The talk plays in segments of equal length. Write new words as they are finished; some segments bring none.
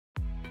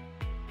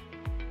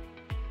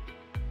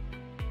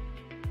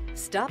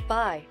Stop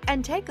by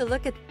and take a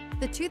look at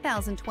the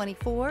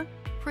 2024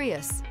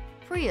 Prius.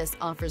 Prius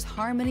offers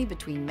harmony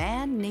between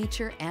man,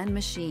 nature, and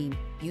machine.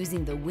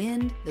 Using the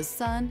wind, the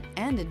sun,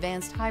 and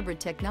advanced hybrid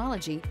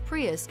technology,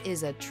 Prius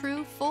is a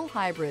true full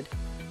hybrid.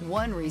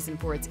 One reason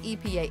for its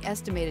EPA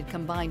estimated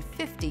combined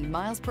 50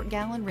 miles per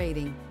gallon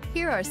rating.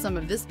 Here are some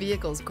of this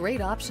vehicle's great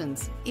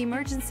options: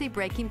 emergency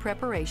braking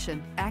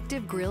preparation,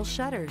 active grille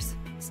shutters,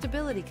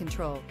 stability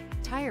control,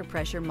 tire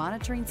pressure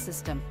monitoring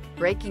system,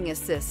 braking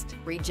assist,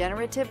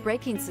 regenerative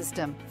braking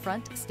system,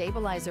 front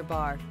stabilizer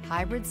bar,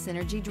 hybrid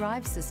synergy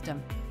drive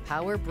system,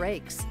 power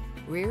brakes,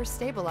 rear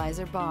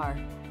stabilizer bar.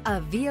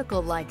 A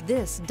vehicle like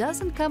this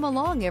doesn't come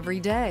along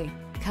every day.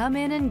 Come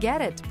in and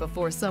get it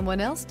before someone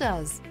else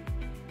does.